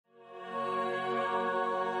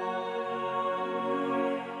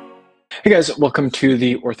Hey guys, welcome to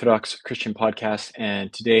the Orthodox Christian Podcast.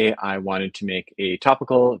 And today I wanted to make a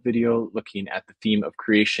topical video looking at the theme of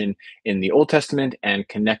creation in the Old Testament and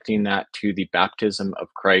connecting that to the baptism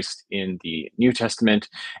of Christ in the New Testament.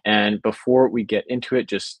 And before we get into it,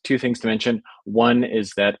 just two things to mention. One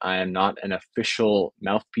is that I am not an official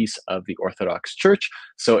mouthpiece of the Orthodox Church.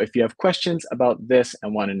 So if you have questions about this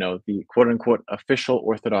and want to know the quote unquote official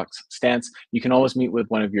Orthodox stance, you can always meet with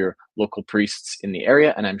one of your local priests in the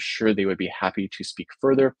area, and I'm sure they would be happy to speak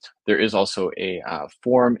further. There is also a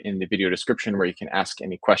form in the video description where you can ask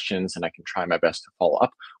any questions, and I can try my best to follow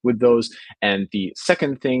up with those. And the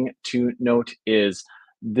second thing to note is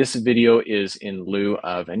this video is in lieu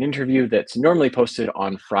of an interview that's normally posted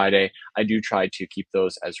on Friday. I do try to keep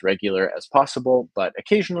those as regular as possible, but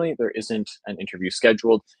occasionally there isn't an interview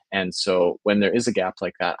scheduled. And so when there is a gap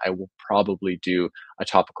like that, I will probably do a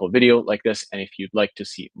topical video like this. And if you'd like to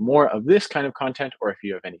see more of this kind of content, or if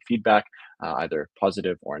you have any feedback, either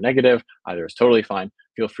positive or negative, either is totally fine.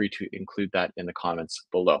 Feel free to include that in the comments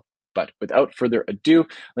below. But without further ado,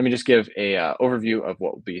 let me just give a overview of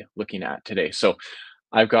what we'll be looking at today. So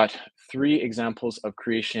I've got three examples of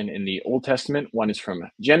creation in the Old Testament. One is from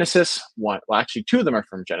Genesis. Actually, two of them are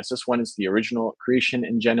from Genesis. One is the original creation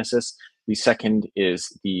in Genesis. The second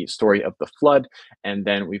is the story of the flood. And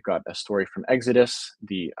then we've got a story from Exodus,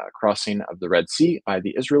 the crossing of the Red Sea by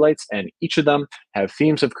the Israelites. And each of them have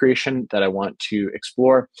themes of creation that I want to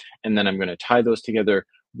explore. And then I'm going to tie those together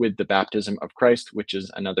with the baptism of Christ, which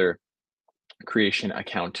is another creation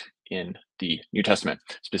account in the New Testament.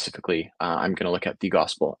 Specifically, I'm going to look at the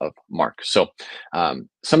Gospel of Mark. So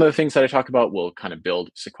some of the things that I talk about will kind of build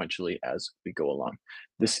sequentially as we go along.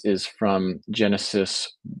 This is from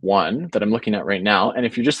Genesis 1 that I'm looking at right now. And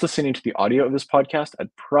if you're just listening to the audio of this podcast,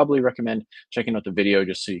 I'd probably recommend checking out the video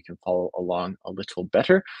just so you can follow along a little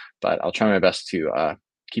better. But I'll try my best to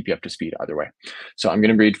keep you up to speed either way. So I'm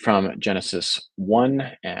going to read from Genesis 1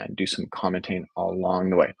 and do some commenting along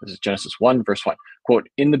the way. This is Genesis 1, verse 1. Quote,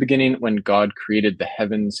 "In the beginning, when God created the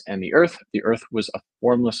heavens and the earth was a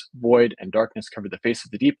formless void, and darkness covered the face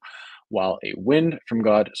of the deep, while a wind from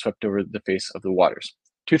God swept over the face of the waters."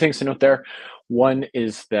 Two things to note there. One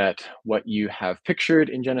is that what you have pictured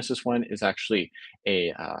in Genesis 1 is actually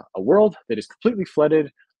a world that is completely flooded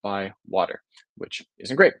by water, which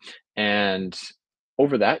isn't great. And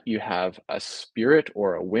over that, you have a spirit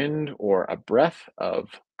or a wind or a breath of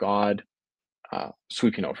God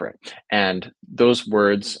sweeping over it. And those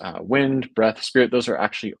words, wind, breath, spirit, those are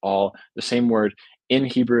actually all the same word in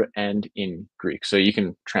Hebrew and in Greek. So you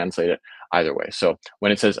can translate it either way. So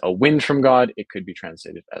when it says a wind from God, it could be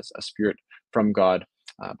translated as a spirit from God.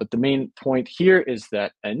 But the main point here is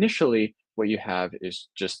that initially, what you have is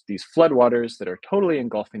just these floodwaters that are totally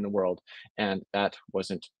engulfing the world. And that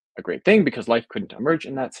wasn't a great thing because life couldn't emerge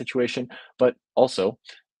in that situation, but also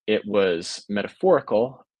it was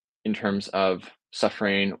metaphorical in terms of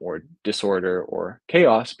suffering or disorder or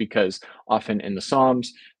chaos, because often in the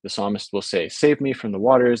Psalms, the psalmist will say, "Save me from the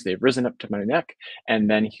waters, they've risen up to my neck." And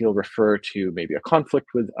then he'll refer to maybe a conflict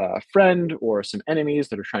with a friend or some enemies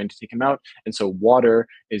that are trying to take him out. And so water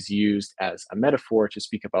is used as a metaphor to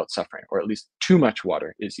speak about suffering, or at least too much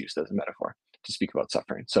water is used as a metaphor to speak about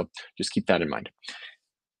suffering. So just keep that in mind.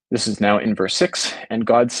 This is now in verse 6. "And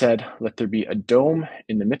God said, let there be a dome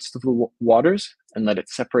in the midst of the waters, and let it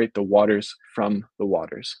separate the waters from the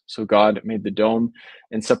waters. So God made the dome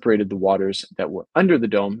and separated the waters that were under the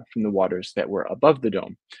dome from the waters that were above the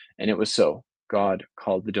dome. And it was so. God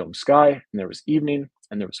called the dome sky, and there was evening,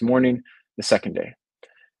 and there was morning, the second day.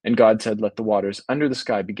 And God said, let the waters under the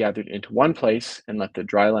sky be gathered into one place, and let the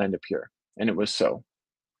dry land appear. And it was so.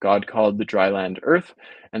 God called the dry land earth,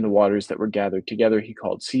 and the waters that were gathered together he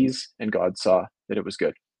called seas, and God saw that it was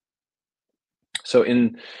good." So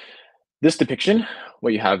in this depiction,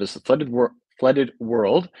 what you have is the flooded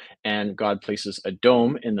world, and God places a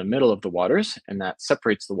dome in the middle of the waters, and that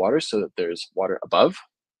separates the waters so that there's water above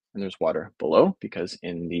and there's water below, because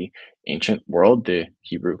in the ancient world, the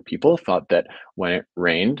Hebrew people thought that when it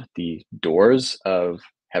rained, the doors of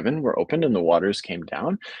heaven were opened and the waters came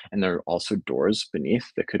down, and there are also doors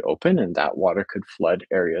beneath that could open, and that water could flood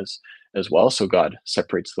areas as well. So God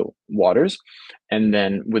separates the waters, and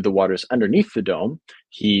then with the waters underneath the dome,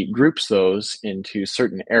 he groups those into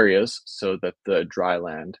certain areas so that the dry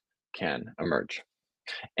land can emerge.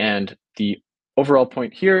 And the overall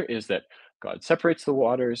point here is that God separates the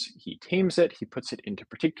waters, he tames it, he puts it into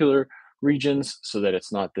particular regions so that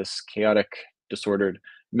it's not this chaotic, disordered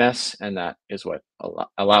mess, and that is what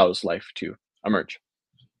allows life to emerge.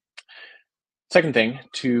 Second thing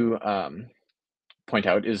to point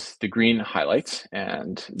out is the green highlights,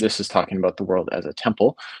 and this is talking about the world as a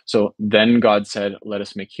temple. So then God said, let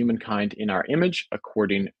us make humankind in our image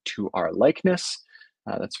according to our likeness.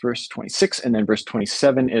 That's verse 26. And then verse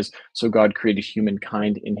 27 is, so God created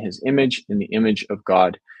humankind in his image. In the image of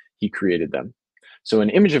God, he created them. So an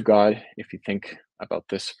image of God, if you think about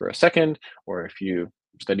this for a second, or if you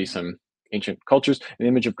study some ancient cultures, an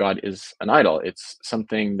image of God is an idol. It's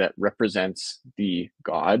something that represents the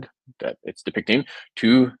God that it's depicting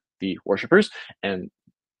to the worshippers, and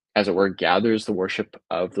as it were, gathers the worship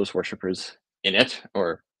of those worshippers in it,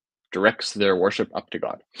 or directs their worship up to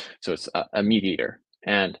God. So it's a mediator,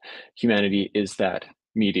 and humanity is that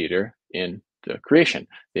mediator in the creation.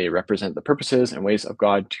 They represent the purposes and ways of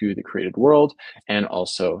God to the created world, and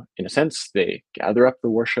also, in a sense, they gather up the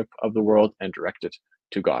worship of the world and direct it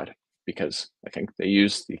to God, because I think they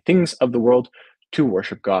use the things of the world to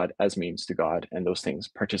worship God as means to God, and those things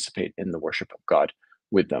participate in the worship of God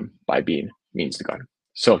with them by being means to God.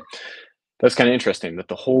 So that's kind of interesting that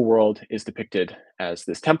the whole world is depicted as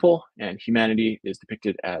this temple, and humanity is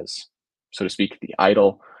depicted as, so to speak, the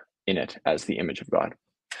idol in it as the image of God.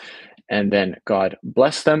 And then God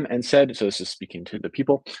blessed them and said, so this is speaking to the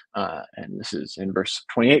people, and this is in verse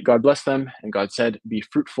 28, God blessed them, and God said, be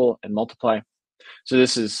fruitful and multiply. So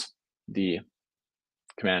this is the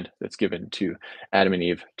command that's given to Adam and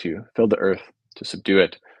Eve to fill the earth, to subdue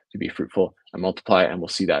it, to be fruitful and multiply. And we'll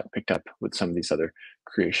see that picked up with some of these other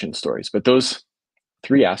creation stories. But those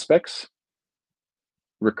three aspects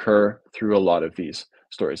recur through a lot of these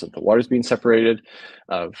stories of the waters being separated,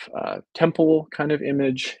 of temple kind of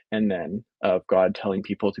image, and then of God telling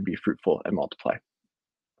people to be fruitful and multiply.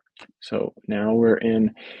 So now we're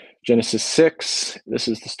in Genesis 6. This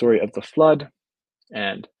is the story of the flood,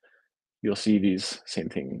 and you'll see these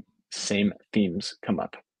same themes come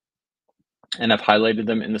up. And I've highlighted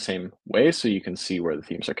them in the same way so you can see where the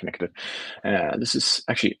themes are connected. This is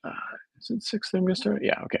actually, is it 6 that I'm going to start?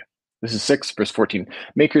 Yeah, okay. This is 6, verse 14.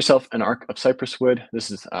 Make yourself an ark of cypress wood.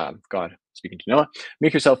 This is God speaking to Noah.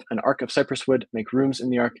 Make yourself an ark of cypress wood, make rooms in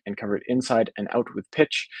the ark, and cover it inside and out with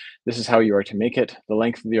pitch. This is how you are to make it. The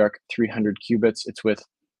length of the ark, 300 cubits. Its width,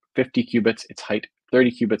 50 cubits. Its height,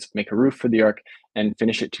 30 cubits. Make a roof for the ark and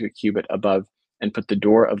finish it to a cubit above, and put the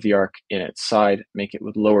door of the ark in its side. Make it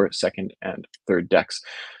with lower, second, and third decks.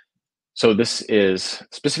 So this is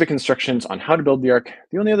specific instructions on how to build the ark.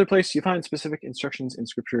 The only other place you find specific instructions in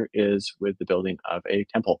Scripture is with the building of a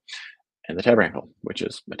temple and the tabernacle, which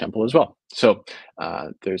is a temple as well. So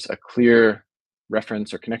there's a clear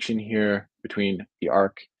reference or connection here between the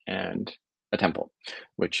ark and a temple,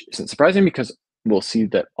 which isn't surprising because we'll see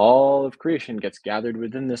that all of creation gets gathered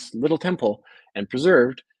within this little temple and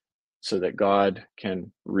preserved so that God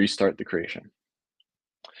can restart the creation.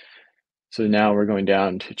 So now we're going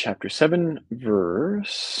down to chapter 7,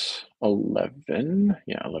 verse 11.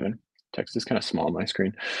 Yeah, 11. Text is kind of small on my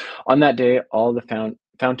screen. On that day, all the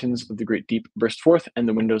fountains of the great deep burst forth, and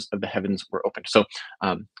the windows of the heavens were opened. So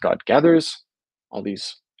God gathers all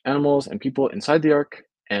these animals and people inside the ark,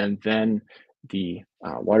 and then the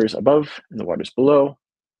waters above and the waters below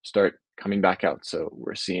start coming back out. So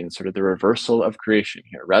we're seeing sort of the reversal of creation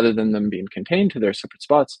here. Rather than them being contained to their separate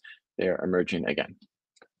spots, they are emerging again,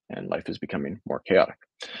 and life is becoming more chaotic.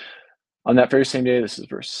 On that very same day, this is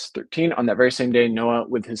verse 13, on that very same day, Noah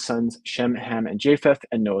with his sons Shem, Ham, and Japheth,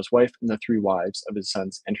 and Noah's wife and the 3 wives of his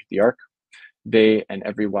sons entered the ark. They and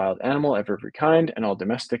every wild animal of every kind, and all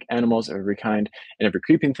domestic animals of every kind, and every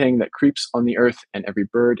creeping thing that creeps on the earth, and every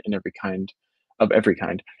bird and every kind,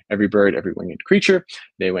 every bird, every winged creature.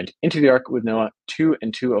 They went into the ark with Noah, 2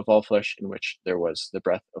 and 2 of all flesh, in which there was the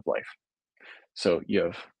breath of life. So you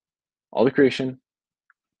have all the creation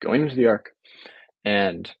going into the ark,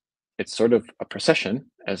 and it's sort of a procession,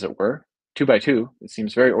 as it were, 2 by 2. It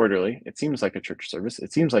seems very orderly. It seems like a church service.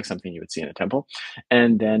 It seems like something you would see in a temple.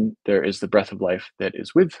 And then there is the breath of life that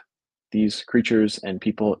is with these creatures and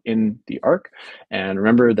people in the ark. And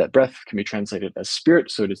remember that breath can be translated as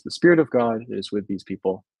spirit. So it is the Spirit of God that is with these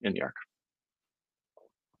people in the ark.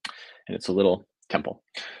 And it's a little temple.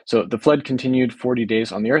 So the flood continued 40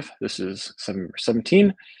 days on the earth. This is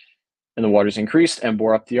 17. And the waters increased and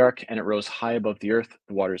bore up the ark, and it rose high above the earth.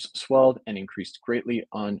 The waters swelled and increased greatly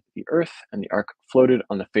on the earth, and the ark floated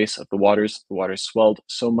on the face of the waters. The waters swelled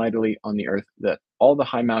so mightily on the earth that all the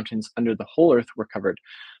high mountains under the whole earth were covered.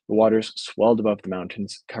 The waters swelled above the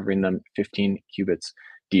mountains, covering them 15 cubits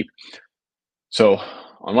deep. So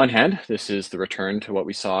on one hand, this is the return to what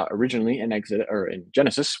we saw originally in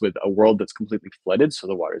Genesis, with a world that's completely flooded. So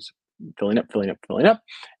the waters filling up,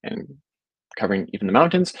 and covering even the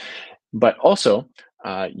mountains. But also,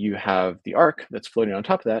 you have the ark that's floating on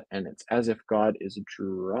top of that, and it's as if God is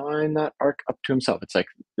drawing that ark up to himself. It's like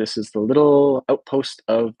this is the little outpost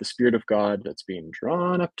of the Spirit of God that's being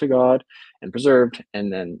drawn up to God and preserved.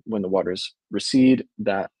 And then when the waters recede,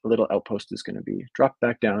 that little outpost is going to be dropped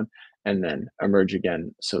back down and then emerge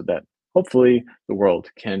again, so that hopefully the world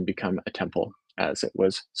can become a temple as it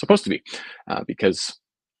was supposed to be. Because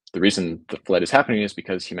the reason the flood is happening is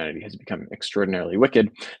because humanity has become extraordinarily wicked.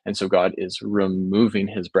 And so God is removing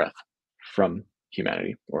his breath from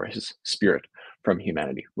humanity, or his spirit from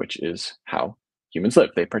humanity, which is how humans live.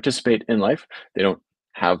 They participate in life. They don't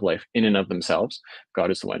have life in and of themselves.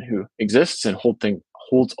 God is the one who exists and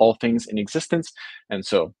holds all things in existence. And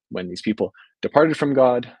so when these people departed from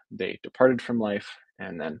God, they departed from life.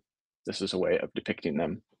 And then this is a way of depicting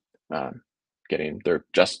them getting their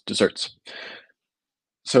just deserts.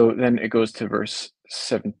 So then it goes to verse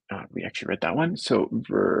 7. We actually read that one. So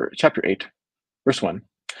chapter 8, verse 1.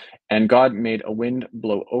 And God made a wind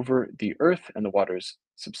blow over the earth, and the waters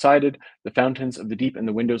subsided. The fountains of the deep and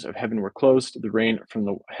the windows of heaven were closed. The rain from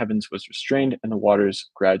the heavens was restrained, and the waters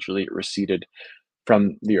gradually receded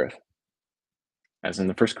from the earth. As in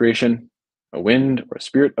the first creation, a wind or a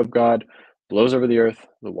spirit of God blows over the earth.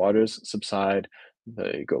 The waters subside.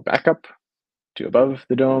 They go back up to above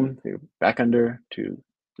the dome. They go back under to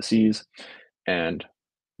the seas, and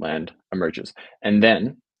land emerges. And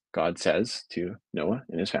then God says to Noah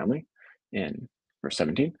and his family in verse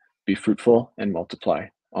 17, be fruitful and multiply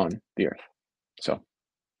on the earth. So,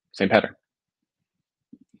 same pattern.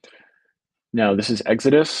 Now, this is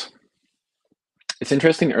Exodus. It's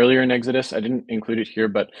interesting, earlier in Exodus, I didn't include it here,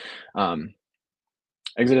 but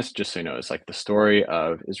Exodus, just so you know, is like the story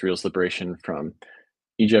of Israel's liberation from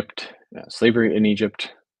Egypt, slavery in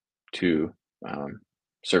Egypt, to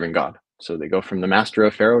serving God. So they go from the master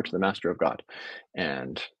of Pharaoh to the master of God.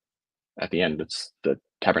 And at the end, it's the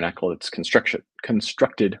tabernacle that's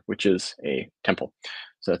constructed, which is a temple.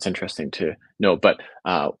 So that's interesting to know. But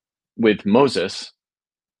with Moses,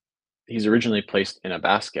 he's originally placed in a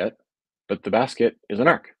basket, but the basket is an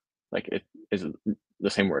ark. Like, it is the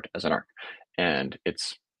same word as an ark. And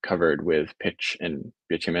it's covered with pitch and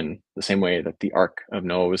bitumen, the same way that the ark of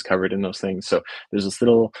Noah was covered in those things. So there's this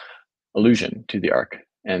little allusion to the ark.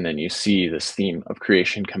 And then you see this theme of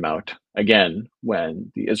creation come out again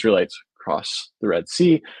when the Israelites cross the Red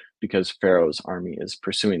Sea, because Pharaoh's army is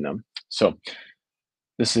pursuing them. So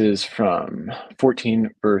this is from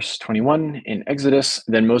 14, verse 21 in Exodus.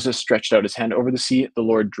 Then Moses stretched out his hand over the sea. The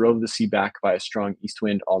Lord drove the sea back by a strong east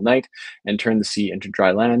wind all night and turned the sea into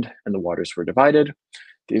dry land, and the waters were divided.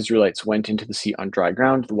 The Israelites went into the sea on dry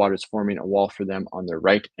ground, the waters forming a wall for them on their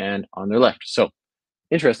right and on their left. So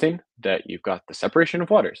interesting that you've got the separation of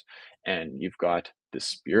waters, and you've got the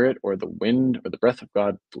spirit or the wind or the breath of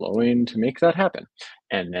God blowing to make that happen.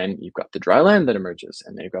 And then you've got the dry land that emerges,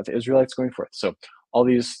 and then you've got the Israelites going forth. So all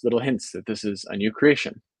these little hints that this is a new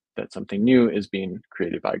creation, that something new is being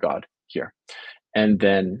created by God here. And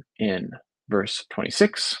then in verse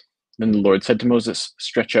 26, then the Lord said to Moses,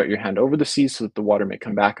 stretch out your hand over the sea so that the water may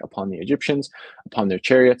come back upon the Egyptians, upon their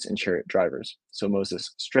chariots and chariot drivers. So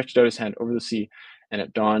Moses stretched out his hand over the sea, and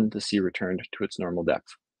at dawn, the sea returned to its normal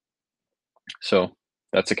depth. So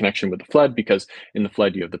that's a connection with the flood, because in the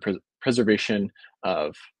flood, you have the preservation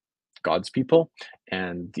of God's people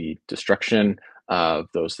and the destruction of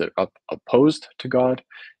those that are opposed to God.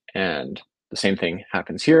 And the same thing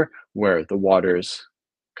happens here, where the waters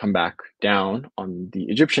come back down on the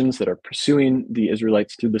Egyptians that are pursuing the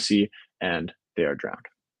Israelites through the sea, and they are drowned.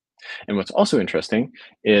 And what's also interesting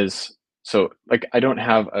is, so like, I don't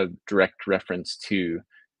have a direct reference to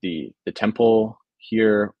the temple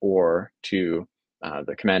here, or to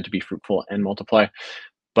the command to be fruitful and multiply.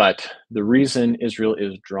 But the reason Israel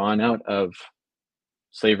is drawn out of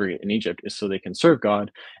slavery in Egypt is so they can serve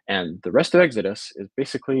God. And the rest of Exodus is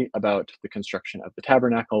basically about the construction of the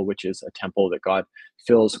tabernacle, which is a temple that God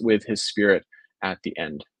fills with his spirit at the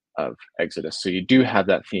end of Exodus. So you do have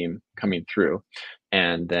that theme coming through.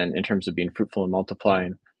 And then in terms of being fruitful and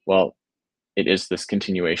multiplying, well, it is this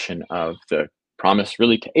continuation of the promise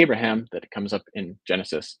really to Abraham that it comes up in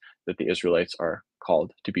Genesis, that the Israelites are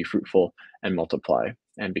called to be fruitful and multiply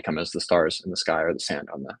and become as the stars in the sky or the sand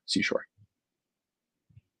on the seashore.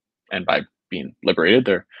 And by being liberated,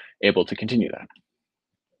 they're able to continue that.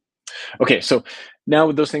 Okay, so now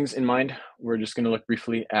with those things in mind, we're just going to look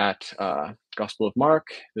briefly at Gospel of Mark.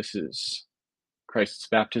 This is Christ's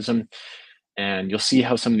baptism, and you'll see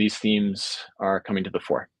how some of these themes are coming to the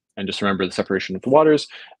fore. And just remember the separation of the waters,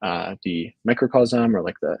 the microcosm, or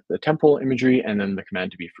like the temple imagery, and then the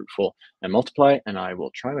command to be fruitful and multiply. And I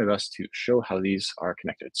will try my best to show how these are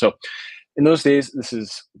connected. So In those days, this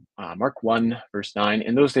is Mark 1, verse 9.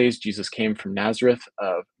 In those days, Jesus came from Nazareth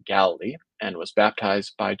of Galilee and was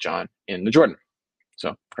baptized by John in the Jordan.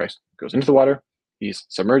 So Christ goes into the water, he's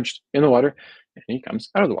submerged in the water, and he comes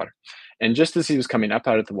out of the water. And just as he was coming up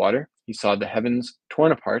out of the water, he saw the heavens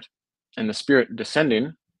torn apart and the Spirit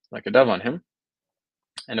descending like a dove on him.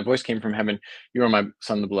 And a voice came from heaven, "You are my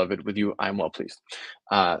son, the beloved. With you I am well pleased."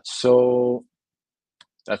 So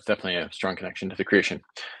that's definitely a strong connection to the creation.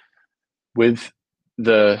 With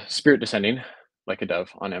the Spirit descending like a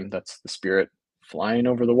dove on him, that's the Spirit flying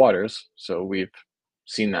over the waters. So we've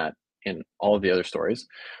seen that in all of the other stories.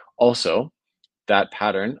 Also, that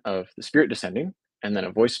pattern of the Spirit descending and then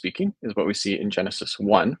a voice speaking is what we see in Genesis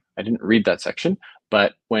 1. I didn't read that section,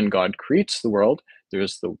 but when God creates the world,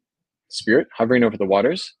 there's the Spirit hovering over the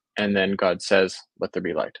waters, and then God says, "Let there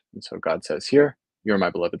be light." And so God says here, "You're my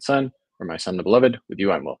beloved son, or my son the beloved, with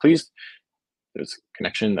you I'm well pleased." There's a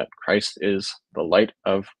connection that Christ is the light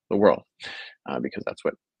of the world, because that's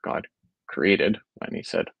what God created when he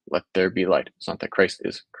said, "Let there be light." It's not that Christ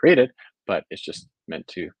is created, but it's just meant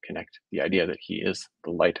to connect the idea that he is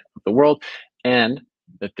the light of the world and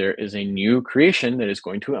that there is a new creation that is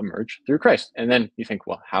going to emerge through Christ. And then you think,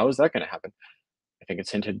 well, how is that going to happen? I think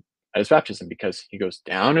it's hinted at his baptism, because he goes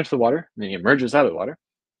down into the water and then he emerges out of the water.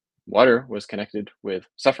 Water was connected with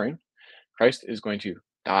suffering. Christ is going to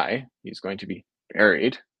die. He's going to be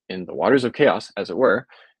buried in the waters of chaos, as it were,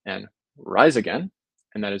 and rise again.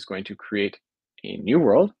 And that is going to create a new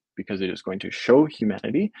world, because it is going to show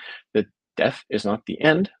humanity that death is not the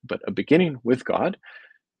end, but a beginning with God.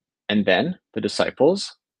 And then the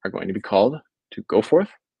disciples are going to be called to go forth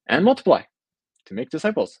and multiply, to make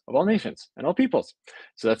disciples of all nations and all peoples.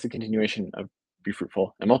 So that's the continuation of be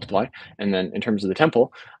fruitful and multiply. And then in terms of the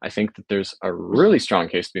temple, I think that there's a really strong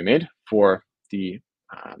case to be made for the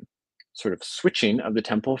sort of switching of the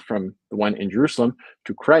temple from the one in Jerusalem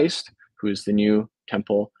to Christ, who is the new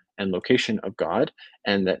temple and location of God,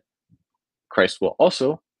 and that Christ will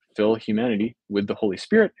also fill humanity with the Holy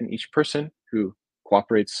Spirit, and each person who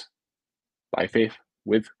cooperates by faith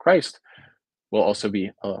with Christ will also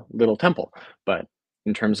be a little temple. But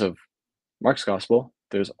in terms of Mark's gospel,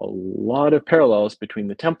 there's a lot of parallels between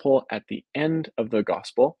the temple at the end of the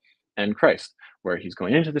gospel and Christ, where he's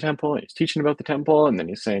going into the temple and he's teaching about the temple, and then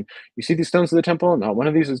he's saying, "You see these stones of the temple? Not one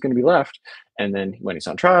of these is going to be left." And then when he's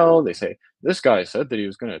on trial, they say, "This guy said that he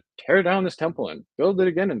was going to tear down this temple and build it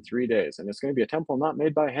again in 3 days, and it's going to be a temple not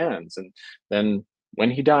made by hands." And then when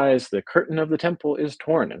he dies, the curtain of the temple is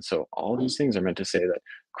torn. And so all these things are meant to say that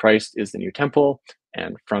Christ is the new temple,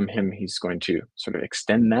 and from him, he's going to sort of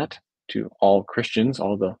extend that to all Christians,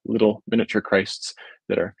 all the little miniature Christs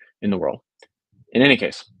that are in the world. In any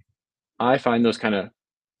case, I find those kind of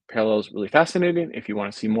parallels really fascinating. If you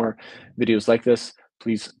want to see more videos like this,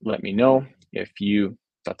 please let me know. If you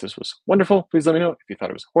thought this was wonderful, please let me know. If you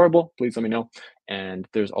thought it was horrible, please let me know. And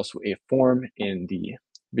there's also a form in the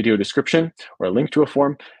video description, or a link to a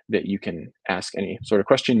form that you can ask any sort of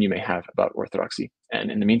question you may have about Orthodoxy.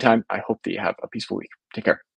 And in the meantime, I hope that you have a peaceful week. Take care.